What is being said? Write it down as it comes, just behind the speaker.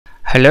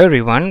Hello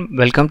everyone,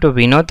 welcome to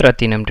Vinoth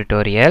Rathinam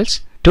Tutorials.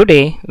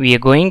 Today we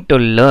are going to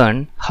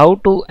learn how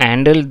to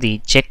handle the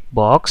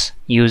checkbox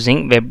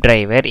using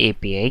WebDriver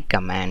API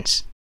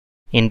commands.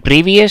 In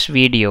previous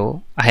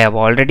video, I have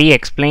already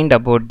explained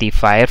about the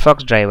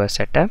Firefox driver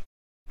setup.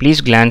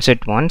 Please glance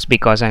it once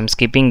because I am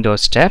skipping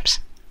those steps.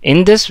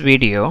 In this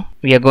video,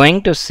 we are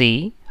going to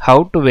see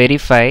how to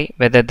verify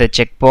whether the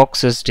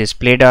checkbox is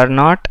displayed or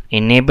not,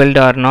 enabled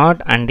or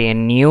not, and a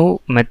new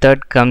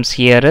method comes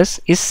here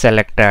is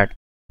selected.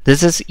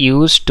 This is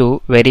used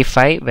to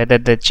verify whether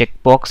the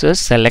checkbox is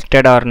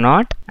selected or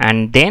not,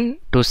 and then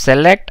to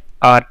select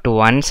or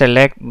to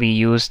unselect we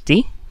use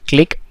the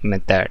click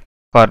method.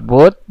 For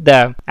both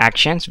the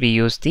actions we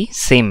use the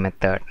same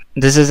method.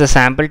 This is a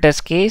sample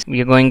test case.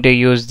 We are going to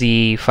use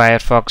the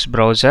Firefox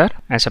browser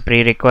as a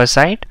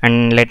prerequisite,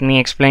 and let me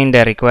explain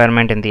the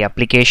requirement in the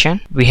application.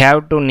 We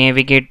have to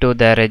navigate to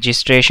the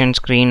registration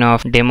screen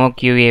of Demo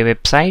QA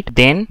website.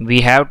 Then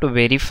we have to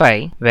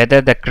verify whether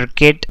the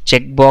Cricket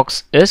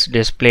checkbox is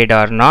displayed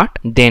or not,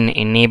 then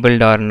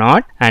enabled or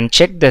not, and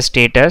check the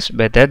status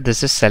whether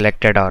this is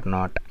selected or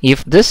not.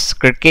 If this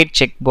Cricket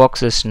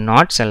checkbox is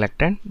not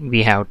selected,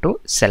 we have to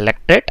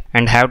select it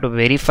and have to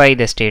verify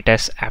the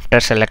status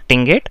after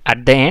selecting it.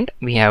 At the end,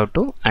 we have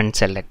to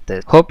unselect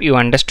this. Hope you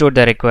understood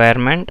the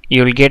requirement.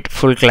 You will get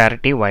full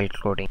clarity while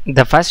coding.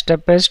 The first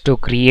step is to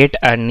create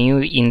a new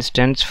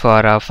instance for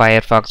a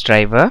Firefox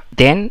driver.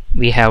 Then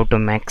we have to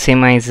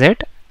maximize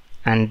it,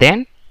 and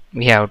then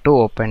we have to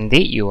open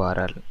the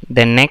URL.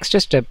 The next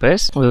step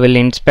is we will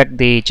inspect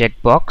the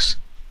checkbox,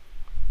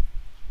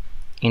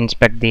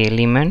 inspect the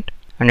element,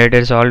 and it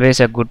is always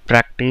a good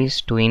practice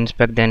to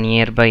inspect the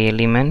nearby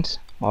elements.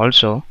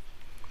 Also,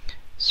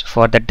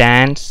 for the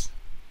dance,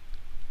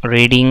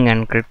 reading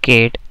and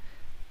cricket,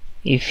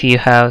 if you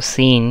have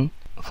seen,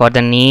 for the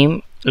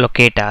name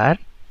locator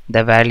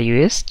the value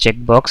is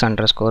checkbox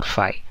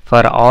 _5.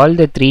 For all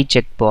the three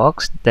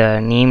checkbox,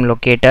 the name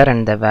locator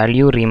and the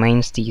value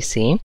remains the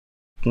same.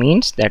 It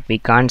means that we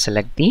can't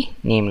select the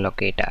name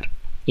locator.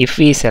 If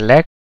we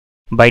select,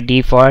 by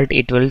default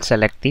it will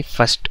select the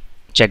first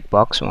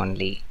checkbox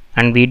only,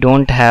 and we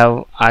don't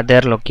have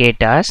other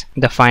locators.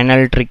 The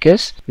final trick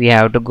is we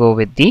have to go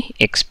with the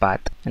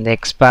XPath, and the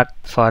XPath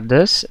for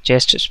this,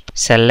 just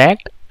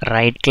select,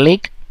 right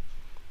click,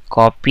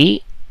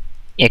 copy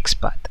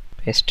XPath,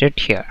 paste it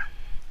here.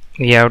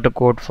 We have to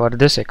code for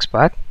this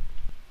XPath.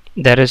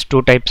 There is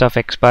two types of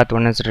XPath.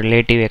 One is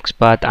relative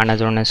XPath,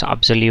 another one is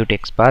absolute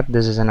XPath.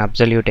 This is an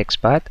absolute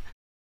XPath.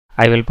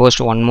 I will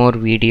post one more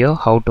video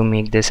how to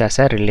make this as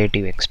a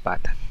relative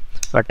XPath.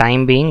 For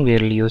time being, we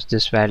will use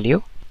this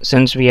value.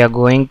 Since we are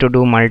going to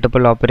do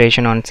multiple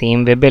operation on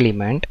same web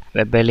element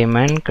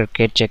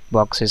cricket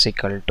checkbox is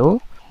equal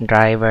to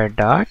driver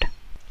dot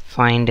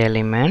find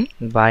element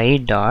by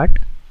dot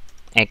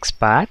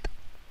XPath.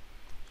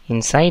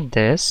 Inside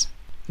this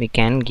we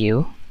can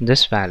give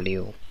this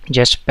value,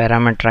 just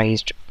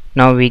parameterized.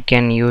 Now we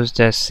can use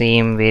the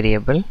same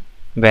variable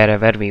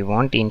wherever we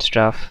want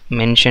instead of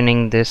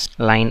mentioning this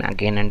line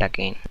again and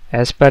again.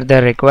 As per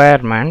the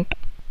requirement,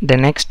 the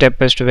next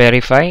step is to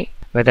verify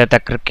whether the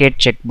Cricket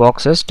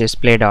checkbox is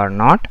displayed or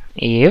not.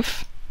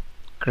 If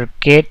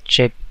Cricket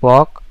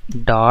checkbox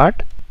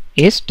dot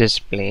is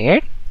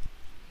displayed,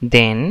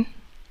 then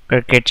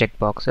Cricket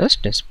checkbox is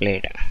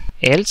displayed.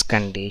 Else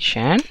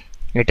condition,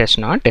 it is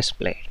not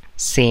displayed.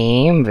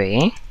 Same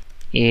way,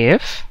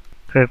 if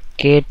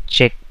Cricket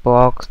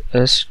checkbox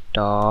is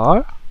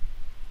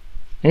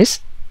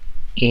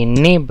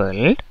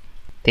enabled,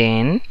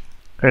 then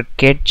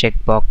Cricket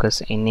checkbox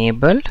is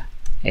enabled.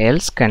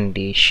 Else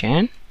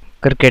condition,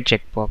 Cricket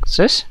checkbox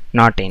is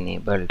not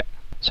enabled.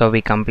 So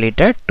we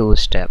completed two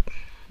steps.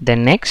 The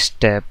next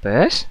step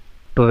is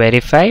to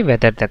verify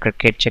whether the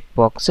Cricket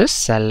checkbox is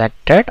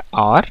selected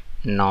or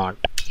not.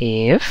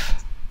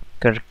 If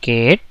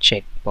Cricket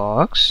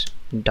checkbox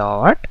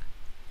dot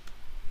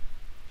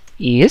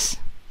is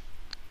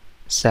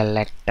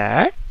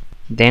selected,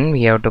 then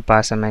we have to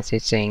pass a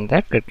message saying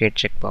that Cricket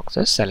checkbox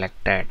is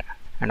selected,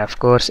 and of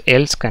course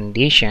else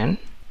condition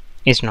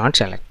is not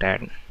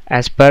selected.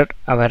 As per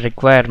our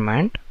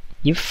requirement,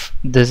 if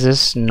this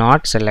is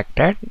not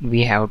selected,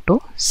 we have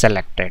to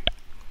select it.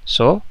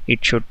 So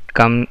it should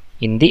come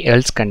in the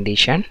else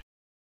condition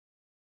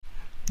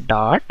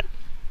dot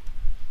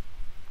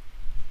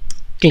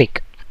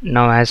click.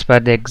 Now as per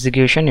the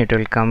execution, it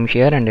will come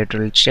here and it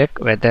will check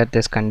whether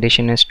this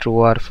condition is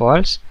true or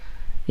false.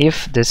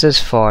 If this is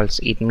false,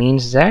 it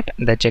means that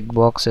the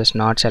checkbox is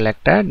not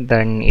selected.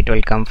 Then it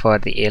will come for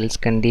the else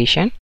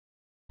condition.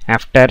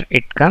 After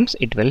it comes,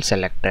 it will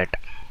select it.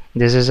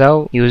 This is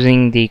how,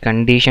 using the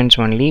conditions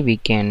only, we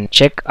can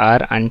check or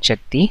uncheck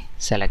the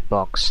select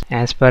box.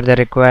 As per the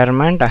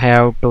requirement, I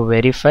have to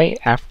verify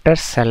after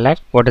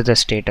select what is the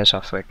status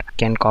of it.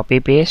 Can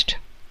copy paste.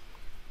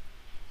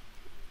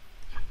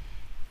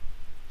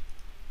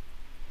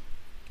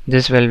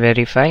 This will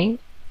verify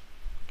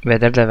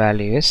whether the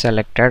value is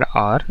selected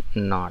or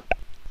not.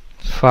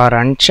 For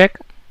uncheck,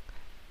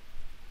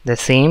 the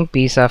same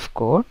piece of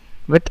code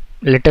with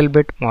little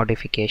bit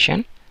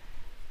modification.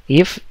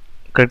 If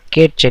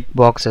cricket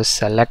checkbox is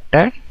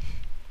selected,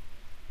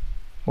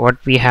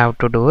 what we have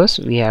to do is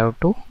we have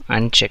to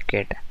uncheck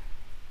it.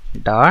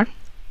 Dot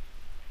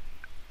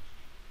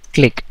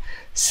click.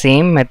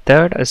 Same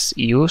method is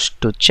used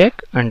to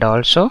check and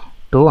also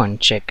to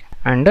uncheck,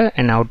 and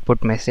an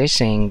output message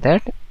saying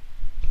that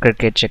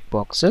cricket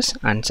checkbox is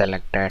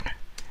unselected,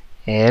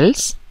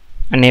 else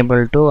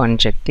unable to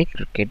uncheck the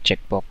cricket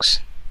checkbox.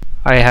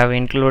 I have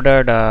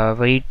included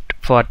wait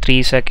for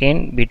 3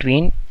 seconds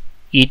between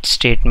each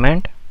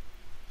statement.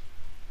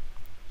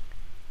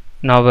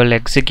 Now we'll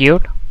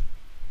execute.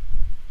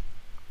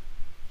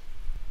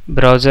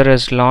 Browser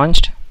is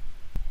launched,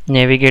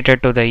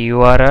 navigated to the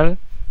URL.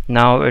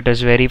 Now it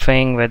is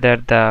verifying whether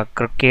the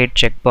cricket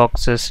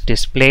checkbox is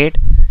displayed,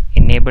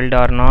 enabled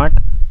or not,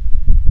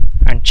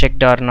 and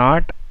checked or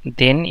not.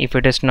 Then if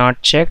it is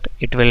not checked,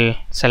 it will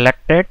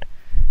select it,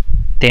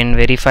 then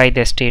verify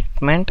the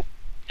statement.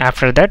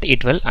 After that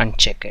it will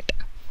uncheck it.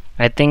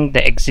 I think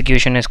the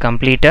execution is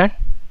completed.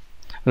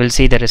 We'll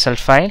see the result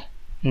file.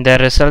 In the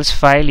results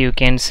file you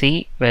can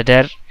see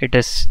whether it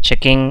is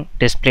checking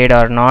displayed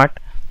or not,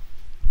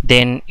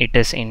 then it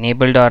is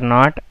enabled or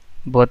not,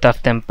 both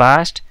of them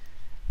passed,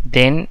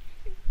 then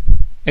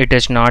it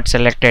is not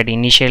selected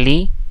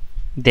initially,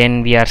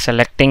 then we are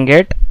selecting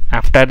it,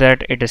 after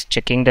that it is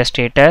checking the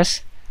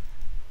status,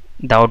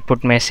 the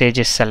output message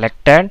is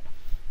selected,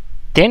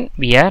 then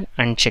we are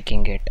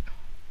unchecking it.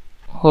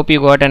 Hope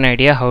you got an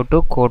idea how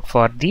to code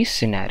for these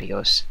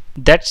scenarios.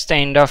 That's the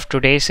end of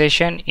today's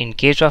session. In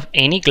case of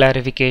any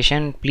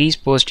clarification, please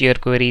post your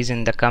queries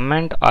in the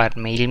comment or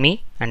mail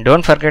me, and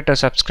don't forget to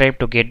subscribe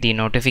to get the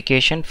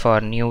notification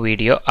for new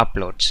video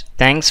uploads.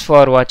 Thanks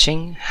for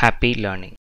watching. Happy learning.